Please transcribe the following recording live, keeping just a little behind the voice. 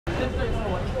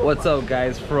What's up,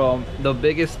 guys, from the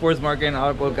biggest sports market in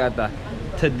Kolkata.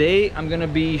 Today I'm gonna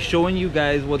be showing you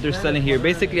guys what they're selling here.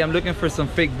 Basically, I'm looking for some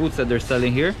fake boots that they're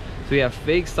selling here. So we have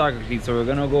fake soccer cleats, so we're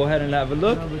gonna go ahead and have a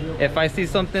look. If I see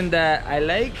something that I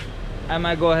like, I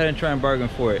might go ahead and try and bargain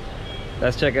for it.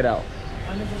 Let's check it out.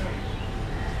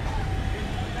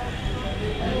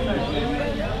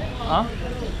 Huh?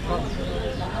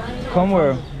 Come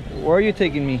where? Where are you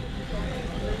taking me?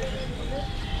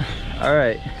 All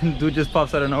right, dude just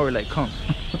pops out of nowhere like, come.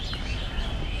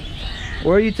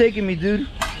 Where are you taking me, dude?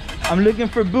 I'm looking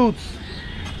for boots.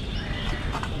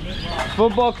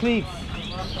 Football cleats.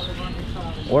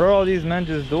 What are all these men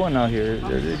just doing out here?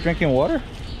 They're drinking water?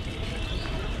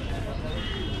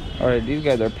 All right, these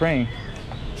guys are praying.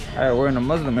 All right, we're in a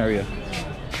Muslim area.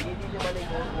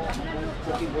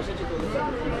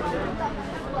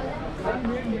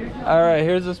 All right,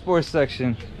 here's the sports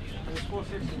section.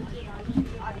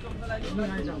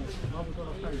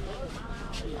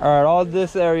 All right, all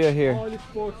this area here.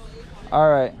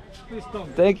 All right,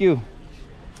 thank you.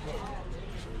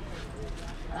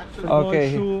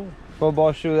 Okay,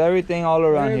 football shoes, everything all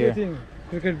around here.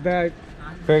 Cricket bag.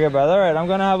 Cricket bag. All right, I'm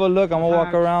gonna have a look. I'm gonna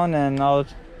walk around and I'll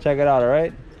check it out. All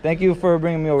right. Thank you for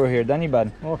bringing me over here,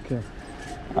 Danny-bad. Okay.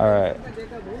 All right.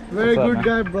 Very What's good up,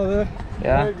 guy, brother.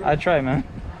 Yeah, I try, man.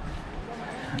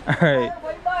 All right,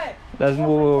 let's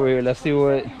move over here. Let's see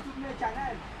what.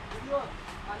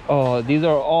 Oh, these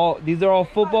are all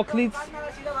football cleats.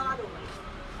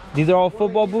 These are all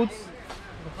football boots.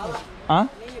 Huh?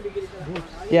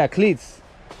 Yeah, cleats.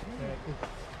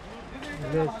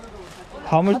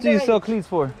 How much do you sell cleats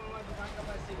for?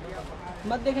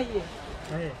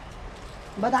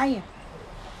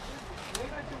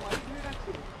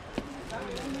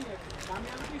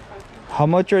 How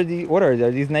much are these? What are they?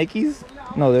 Are these Nikes?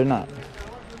 No, they're not.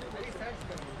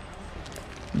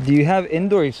 Do you have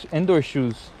indoor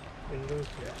shoes?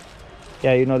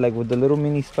 Yeah, you know, like with the little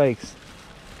mini spikes.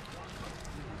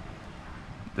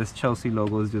 This Chelsea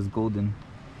logo is just golden.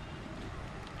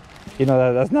 You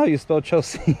know that's not how you spell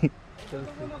Chelsea.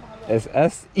 It's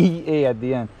S-E-A at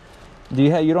the end. Do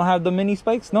you have? You don't have the mini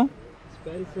spikes, no?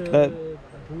 The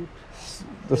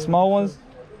small ones.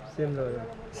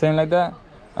 Same like that.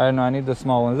 I don't know. I need the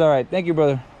small ones. All right, thank you,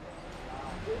 brother.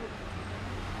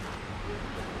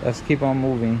 Let's keep on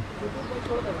moving.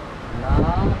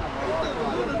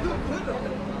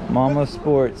 Mama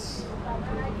Sports.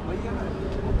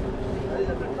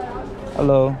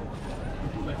 Hello.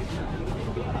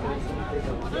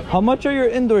 How much are your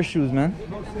indoor shoes, man?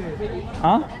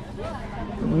 Huh?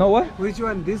 No what? Which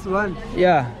one? This one?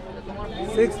 Yeah.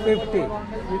 650.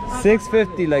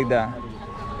 650 like that.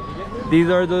 These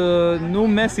are the new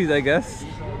Messis, I guess.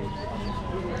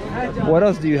 What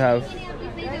else do you have?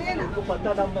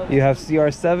 You have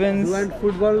CR7s.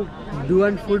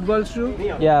 Duan football shoe.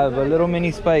 Yeah, but little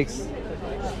mini spikes.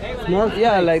 Small.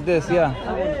 Yeah, like this. Yeah.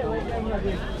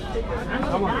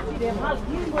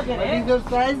 What is your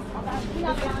size?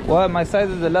 What? My size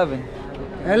is 11.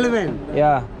 11.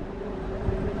 Yeah.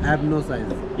 I have no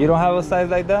size. You don't have a size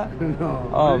like that? No.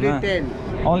 Oh, only man. 10.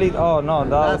 Only? Oh no,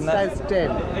 that Last size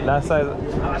 10. Last size.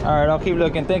 All right, I'll keep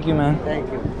looking. Thank you, man. Thank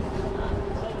you.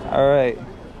 All right.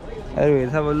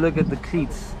 Anyways, have a look at the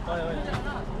cleats.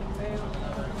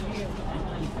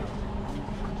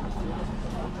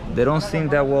 They don't seem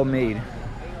that well made,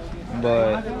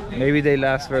 but maybe they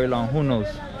last very long. Who knows?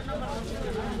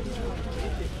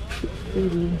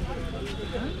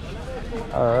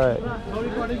 All right.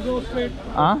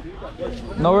 Huh?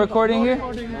 No recording here?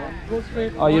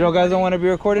 Oh, you guys don't want to be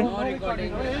recorded?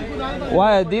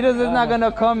 Why? Adidas is not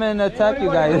gonna come and attack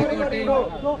you guys.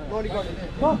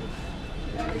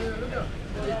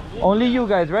 Only you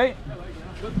guys, right?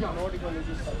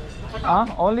 Huh?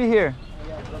 Only here.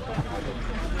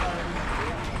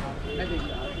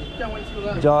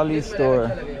 Jolly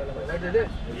store.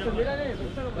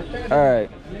 All right.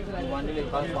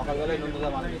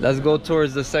 Let's go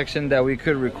towards the section that we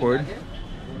could record.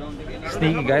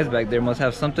 Sneaky guys back there must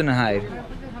have something to hide.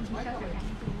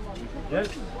 Yes.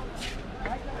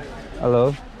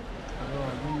 Hello.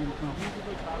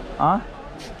 Huh?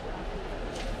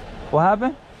 What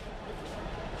happened?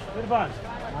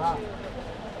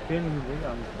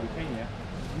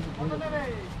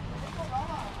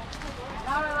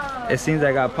 It seems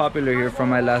I got popular here from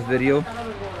my last video.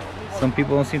 Some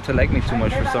people don't seem to like me too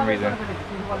much for some reason.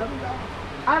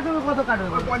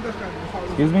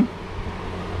 Excuse me?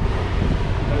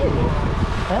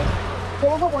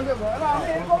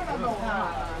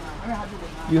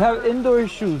 You have indoor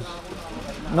shoes?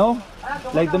 No?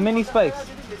 Like the mini spikes?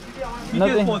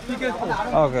 Nothing?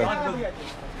 Okay.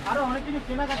 Hello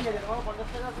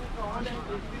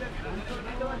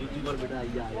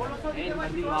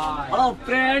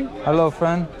friend. Hello,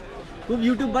 friend. Tube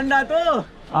YouTube banda to.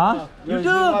 Huh?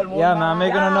 YouTube. Yeah, man, I'm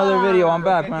making another video. I'm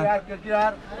back, man.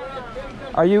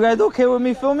 Are you guys okay with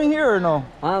me filming here or no?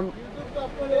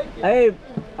 Hey.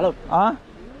 Hello. Huh?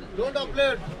 Don't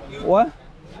upload. What?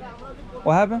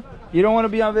 What happened? You don't want to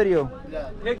be on video?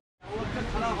 Yeah.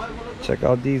 Check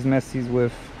out these Messis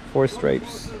with 4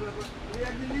 stripes.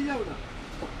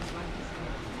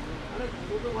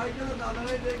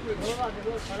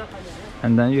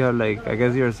 And then you have like, I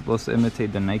guess you're supposed to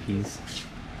imitate the Nikes.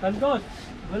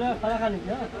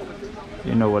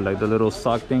 You know what, like the little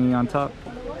sock thingy on top.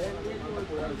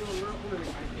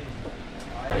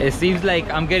 It seems like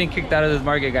I'm getting kicked out of this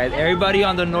market, guys. Everybody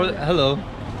on the north. Hello.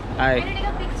 Hi. Can we take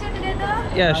a picture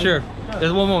together? Yeah, sure.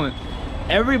 Just one moment.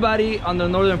 Everybody on the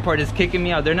northern part is kicking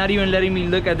me out. They're not even letting me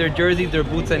look at their jerseys, their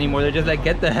boots anymore. They're just like,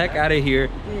 get the heck out of here.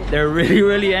 They're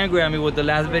really angry at me with the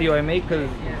last video I made, because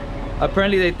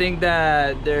apparently they think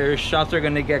that their shops are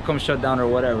gonna come shut down or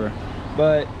whatever.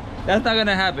 But that's not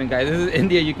gonna happen, guys. This is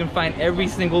India. You can find every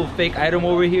single fake item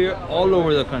over here all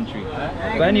over the country.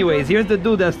 But anyways, here's the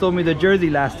dude that stole me the jersey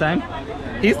last time.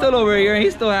 He's still over here and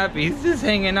he's still happy. He's just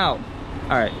hanging out.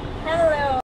 All right.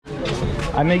 Hello.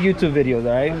 I make YouTube videos,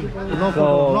 all right? No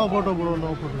photo, no photo, bro,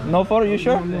 no photo. No photo, you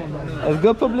sure? It's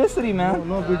good publicity, man.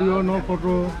 No video, no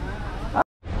photo.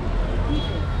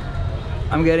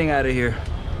 I'm getting out of here.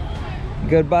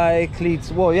 Goodbye, cleats.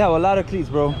 Whoa, you have a lot of cleats,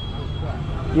 bro.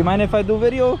 You mind if I do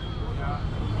video?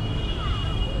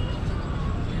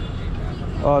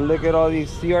 Oh, look at all these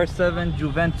CR7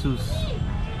 Juventus.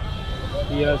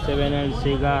 CR7 and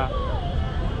Sega.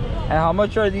 And how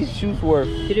much are these shoes worth?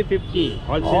 350.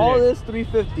 Wholesale. All this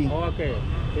 350. Okay.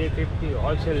 350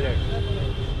 wholesale rate.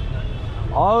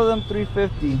 All of them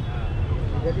 350.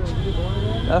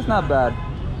 That's not bad.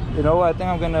 You know what? I think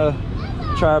I'm gonna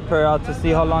try a pair out to see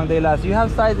how long they last. You have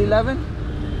size 11?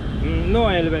 No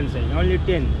 11 size, only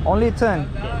 10. Only 10.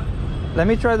 Let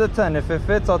me try the 10. If it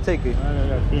fits, I'll take it.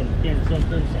 10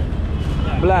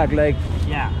 size. Black, like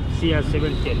Yeah,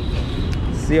 CR7 10.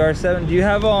 CR7. Do you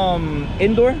have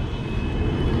indoor?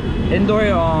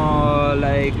 Indoor,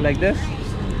 like this?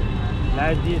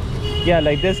 Like this. Yeah,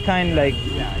 like this kind, like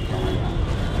Yeah.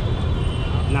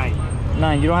 9.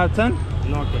 9. You don't have 10?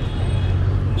 No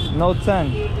 10. No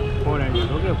 10.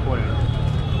 400. Okay, 400.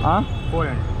 Huh?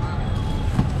 400.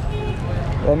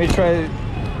 Let me try.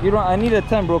 You don't. I need a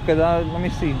 10, bro. Cause let me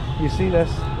see. You see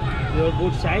this? Your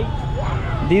boot size?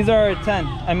 These are 10.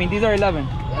 I mean, these are 11.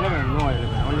 11. No 11.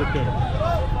 Only 10.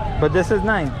 But this is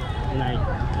 9. 9.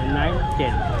 9,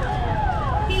 10.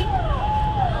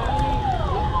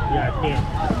 Yeah,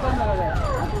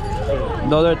 10.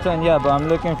 Those are 10. Yeah, but I'm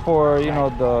looking for, you know,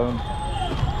 the.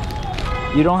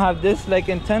 You don't have this like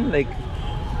in 10, like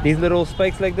these little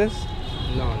spikes like this.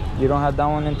 No. You don't have that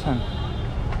one in 10.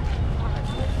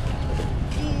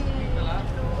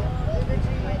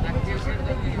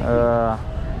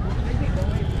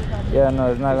 Yeah,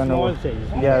 no, it's not gonna Small work. size.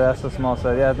 Yeah, that's a small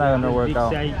size. Yeah, it's not gonna work Big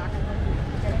out. size,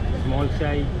 small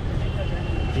size,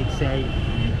 big size.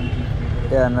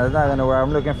 Yeah, no, it's not gonna work.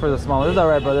 I'm looking for the small one. It's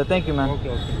alright, brother. Thank you, man. Okay,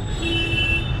 okay.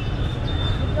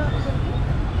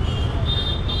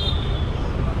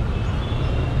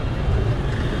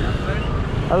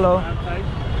 Hello.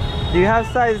 Do you have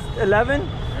size 11?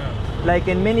 Yeah. Like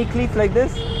in mini cleats like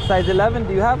this? Size 11,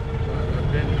 do you have?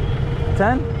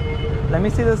 10? Let me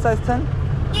see the size 10.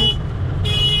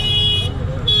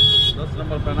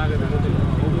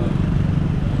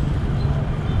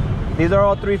 These are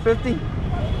all 350?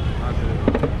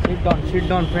 Sit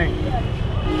down, friend.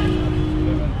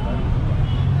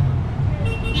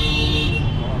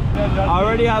 I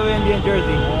already have an Indian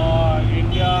jersey.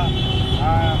 India,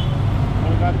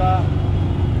 Kolkata,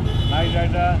 Night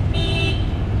Rider.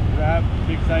 We have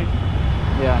big size.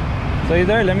 Yeah. So these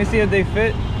are, let me see if they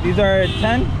fit. These are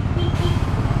 10.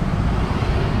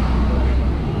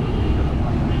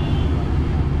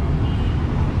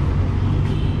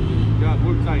 Yeah,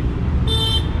 good size.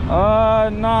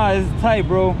 Nah, it's tight,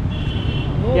 bro.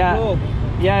 No, Yeah. bro.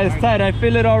 Yeah, it's tight. I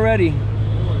feel it already.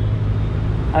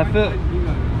 I feel.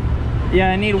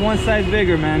 Yeah, I need one size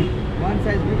bigger, man. One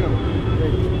size bigger.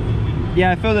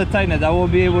 Yeah, I feel the tightness. I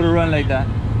won't be able to run like that.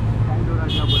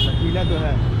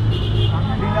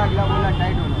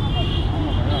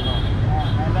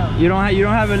 You don't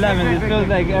have 11. It feels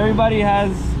like everybody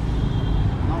has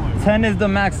 10 is the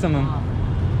maximum.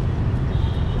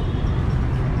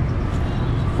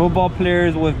 Football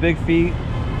players with big feet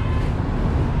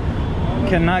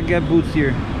cannot get boots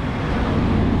here.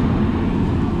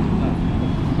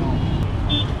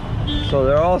 So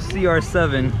they're all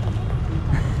CR7.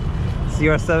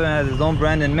 CR7 has his own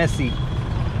brand and Messi.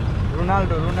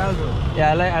 Ronaldo.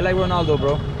 Yeah, I like Ronaldo,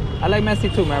 bro. I like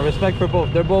Messi too, man. Respect for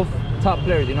both. They're both top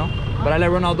players, you know. But I like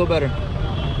Ronaldo better.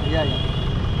 Yeah.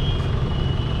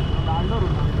 Ronaldo.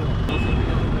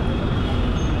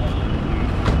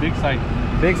 Big size.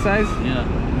 Big size? Yeah.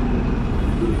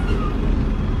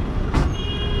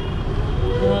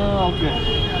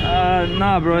 Okay.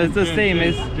 Nah, bro. It's the same.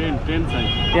 It's 10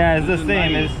 size. yeah, it's the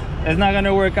same. It's not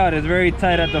gonna work out. It's very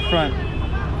tight at the front.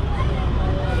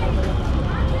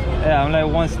 Yeah, I'm like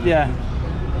once. Yeah,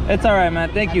 it's all right, man.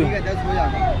 Thank you. अभी का 10 हो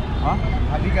जाएगा. Huh?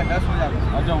 अभी का 10 हो जाएगा.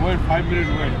 अच्छा, wait 5 minutes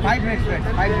wait. 5 minutes wait.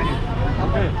 5 minutes.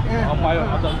 Okay. I'll buy it.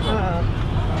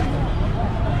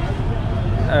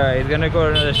 All right, he's gonna go to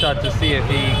another shot to see if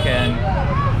he can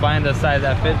find the size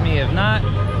that fits me. If not,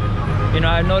 you know,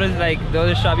 I've noticed like the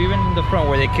other shop, even in the front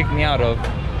where they kicked me out of,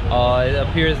 it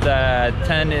appears that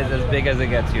 10 is as big as it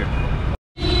gets here.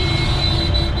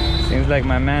 Seems like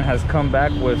my man has come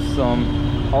back with some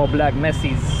all black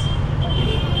Messis.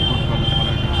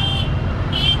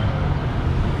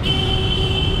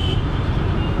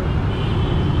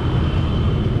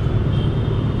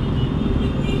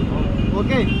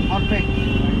 Okay, perfect.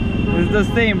 It's the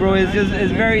same, bro. It's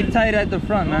very tight at the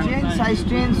front, man. Change size.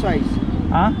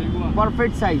 Huh?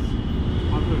 Perfect size.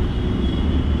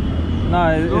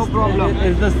 No, No problem.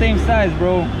 It's the same size,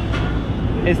 bro.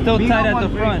 It's still Bigger tight at one, the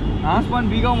front. friend. Huh? This one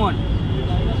bigger one.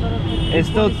 It's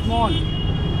still Small.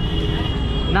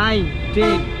 9,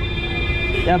 10.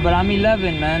 yeah, but I'm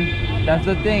 11, man. That's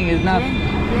the thing. It's not. 10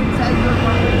 size your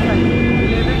perfect size.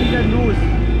 11 is a loose.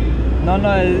 No,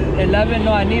 11.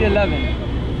 No, I need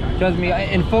 11. Trust me.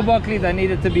 In football cleats, I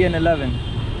need it to be an 11.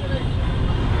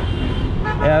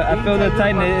 Yeah, I feel the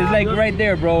tightness. It's like right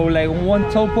there, bro. Like one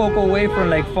toe poke away from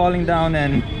like falling down,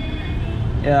 and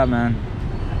yeah, man.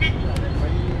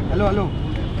 Hello.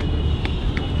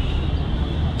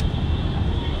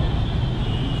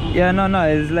 Yeah, no.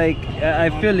 It's like I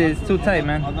feel it's too tight,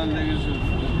 man. Other leg is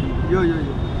Yo.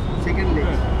 Second leg.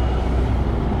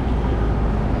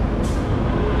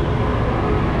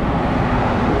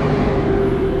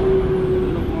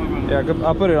 Yeah,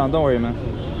 I'll put it on. Don't worry, man.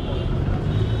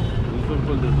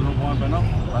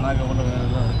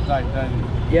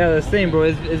 Yeah, the same, bro.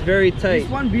 It's very tight. This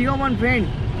one bigger one, friend.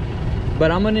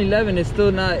 But I'm an 11. It's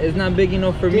still not. It's not big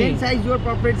enough for 10 me. size your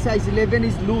perfect size. 11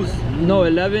 is loose. No,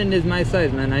 11 is my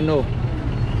size, man. I know.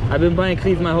 I've been buying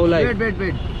cleats my whole life.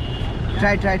 Wait.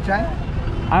 Try.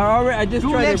 I just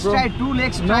Two tried legs it, bro. try. 2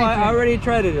 legs No, try. I friend. already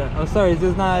tried it. I'm sorry.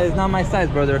 It's not my size,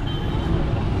 brother.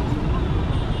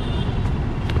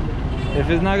 If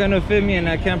it's not gonna fit me and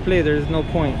I can't play, there's no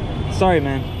point. Sorry,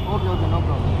 man. Okay, no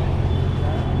problem.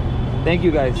 Thank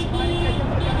you, guys.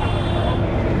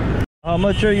 How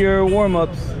much are your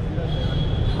warm-ups?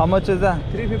 How much is that?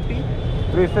 350.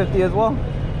 350 as well.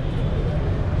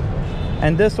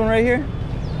 And this one right here?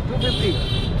 250.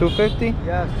 250.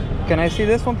 Yes. Can I see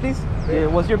this one, please? Yeah.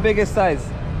 What's your biggest size?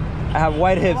 I have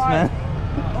white hips, man.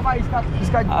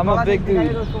 I'm a big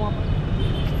dude.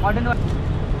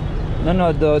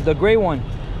 No, the gray one.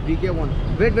 Bigger one.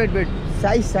 Wait.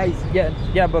 Size.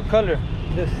 Yeah, but color.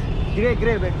 This.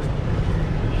 Gray. Wait.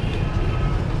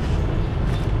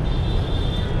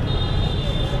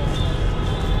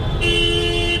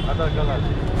 other color.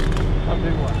 A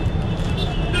big one.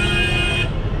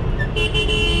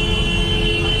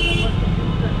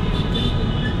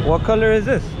 What color is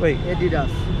this? Wait. Adidas.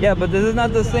 Yeah, but this is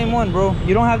not the same one, bro.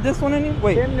 You don't have this one anymore?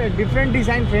 Wait. Same, different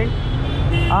design, friend.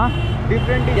 Huh?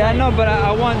 Different design. Yeah, I know, but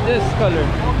I want this color.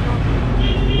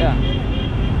 Yeah.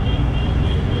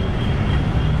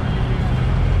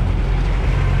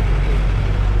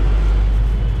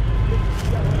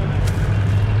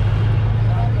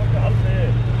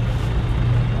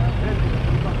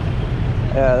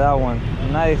 Yeah, that one.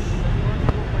 Nice.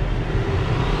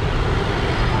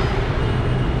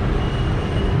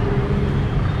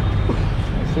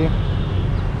 See?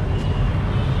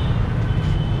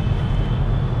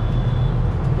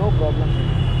 No problem.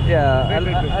 Yeah,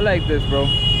 I like this, bro.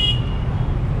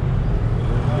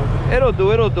 It'll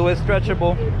do. It's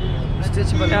stretchable.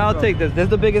 Stretchable. Yeah, I'll take this. This is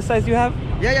the biggest size you have?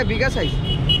 Yeah, bigger size.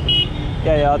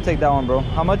 Yeah, I'll take that one, bro.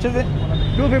 How much is it?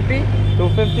 250.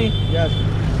 250? Yes.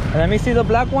 And let me see the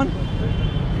black one.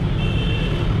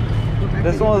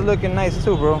 This one's looking nice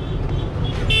too, bro.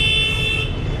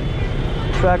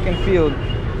 Track and field.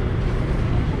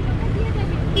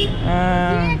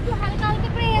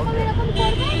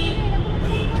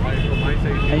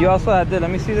 And you also have this.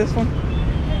 Let me see this one.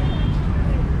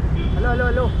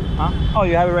 Hello. Huh? Oh,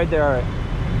 you have it right there. All right.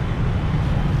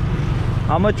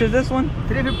 How much is this one?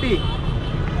 350.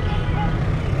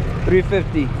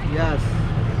 350. Yes.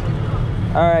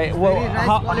 All right. Well, Very nice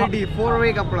quality.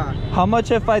 4-way kapda. how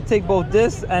much if I take both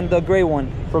this and the gray one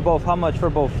for both? How much for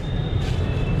both?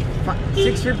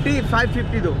 650,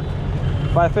 550 though.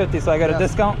 550. So I get a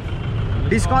Yes. discount.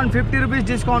 Discount 50 rupees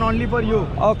discount only for you.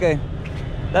 Okay,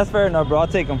 that's fair enough, bro. I'll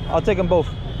take them. I'll take them both.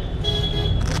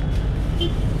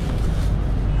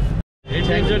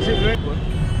 Change jersey, friend.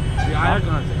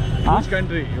 Huh? Which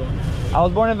country? I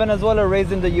was born in Venezuela,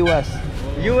 raised in the U.S.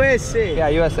 USA. Yeah,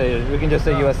 USA. We can just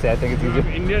say USA. I think it's easier.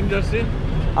 Indian jersey?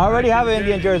 I already have an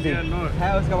Indian jersey. Yeah, no.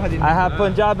 I have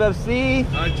Punjab FC.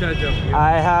 Acha, acha.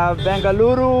 I have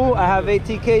Bengaluru. I have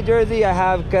ATK jersey. I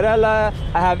have Kerala.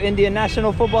 I have Indian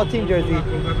national football team jersey.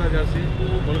 Kolkata jersey.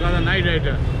 Kolkata Knight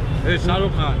Rider. This is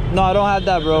Shahrukh Khan. No, I don't have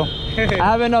that, bro. I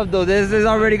have enough though. This is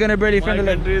already gonna barely My friend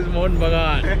the country is Mohun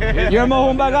Bagan. You're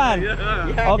Mohun Bagan.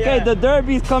 Yeah. Okay, the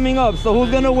derby's coming up. So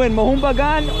who's gonna win, Mohun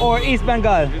Bagan or East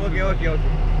Bengal? Okay.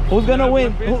 Who's gonna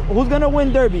win? Who's gonna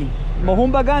win derby?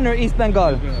 Mohun Bagan or East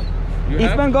Bengal?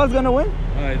 East Bengal's gonna win?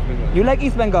 East Bengal. You like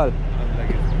East Bengal? I like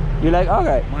it. You like?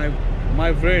 Okay.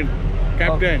 My friend,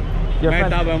 captain, Your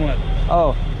friend? Mehtab Ahmad.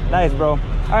 Oh, nice, bro. All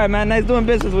right, man. Nice doing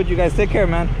business with you guys. Take care,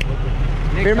 man.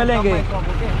 Beer Melengue.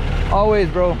 Always,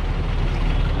 bro.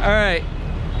 All right.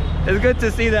 It's good to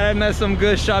see that I met some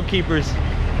good shopkeepers.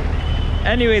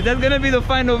 Anyways, that's gonna be the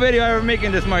final video I ever make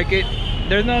in this market.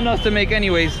 There's nothing else to make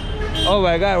anyways. Oh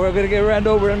my god, we're gonna get ran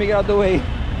over. Let me get out the way.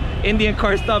 Indian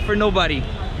car stop for nobody.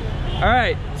 All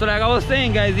right, so like I was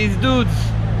saying, guys, these dudes,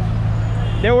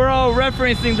 they were all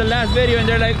referencing the last video and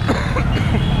they're like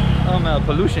oh man,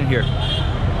 pollution here.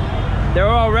 They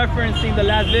were all referencing the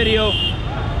last video.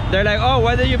 They're like, oh,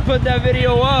 why did you put that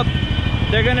video up?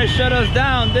 They're gonna shut us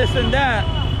down, this and that.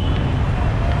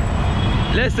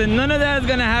 Listen, none of that is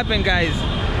gonna happen, guys.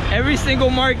 Every single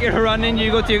market around India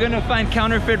you go to, you're gonna find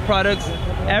counterfeit products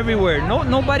everywhere.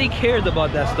 Nobody cares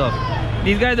about that stuff.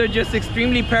 These guys are just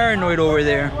extremely paranoid over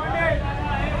there.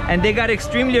 And they got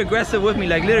extremely aggressive with me.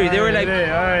 Like literally, they were like,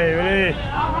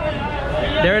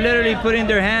 they're literally putting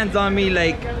their hands on me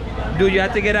like, dude, you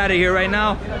have to get out of here right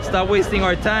now. Stop wasting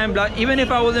our time. Even if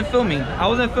I wasn't filming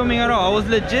at all. I was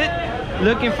legit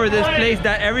looking for this place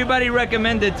that everybody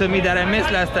recommended to me that I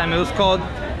missed last time. It was called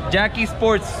Jackie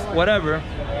Sports whatever.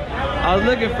 I was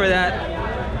looking for that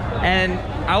and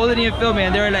I wasn't even filming,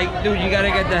 and they were like, dude, you gotta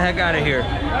get the heck out of here.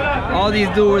 All these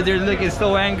dudes, they're looking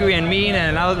so angry and mean,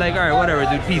 and I was like, all right, whatever,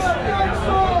 dude, peace.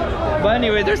 But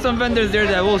anyway, there's some vendors there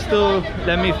that will still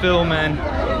let me film and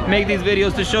make these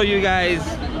videos to show you guys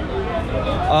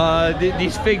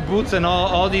these fake boots and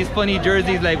all these funny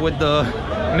jerseys, like with the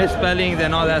misspellings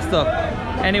and all that stuff.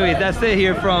 Anyways, that's it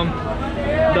here from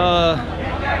the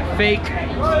fake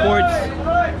sports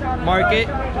market.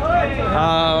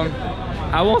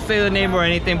 I won't say the name or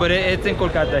anything, but it's in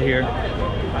Kolkata here.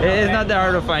 It's not that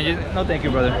hard to find. No, thank you,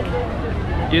 brother.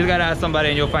 You just gotta ask somebody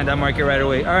and you'll find that market right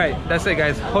away. All right, that's it,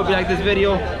 guys. Hope you like this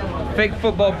video. Fake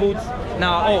football boots.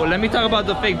 Now, oh, let me talk about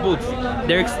the fake boots.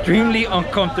 They're extremely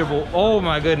uncomfortable. Oh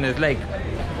my goodness, like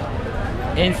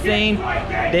insane.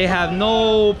 They have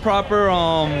no proper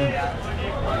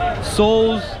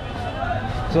soles,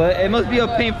 so it must be a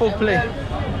painful play.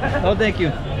 Oh, thank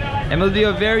you. It must be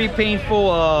a very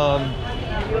painful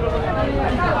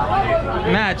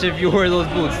match if you wear those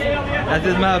boots. That's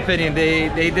just my opinion. They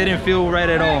didn't feel right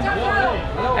at all.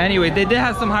 Anyway, they did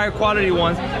have some higher quality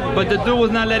ones, but the dude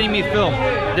was not letting me film.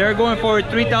 They were going for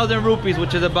 3,000 rupees,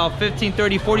 which is about $15,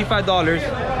 $30,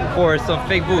 $45 for some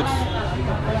fake boots.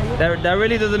 That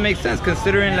really doesn't make sense,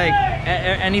 considering like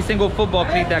any single football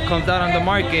cleat that comes out on the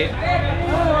market,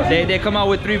 they come out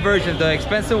with 3 versions. The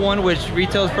expensive one, which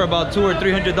retails for about $200 or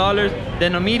 $300,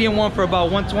 then a medium one for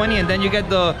about $120, and then you get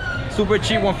the super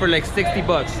cheap one for like 60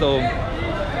 bucks. So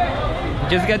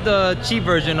just get the cheap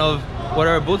version of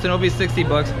whatever boots and it'll be 60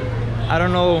 bucks. I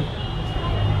don't know,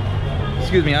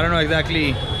 excuse me, I don't know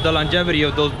exactly the longevity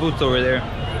of those boots over there.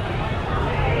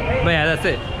 But yeah, that's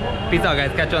it. Peace out,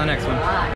 guys. Catch you on the next one.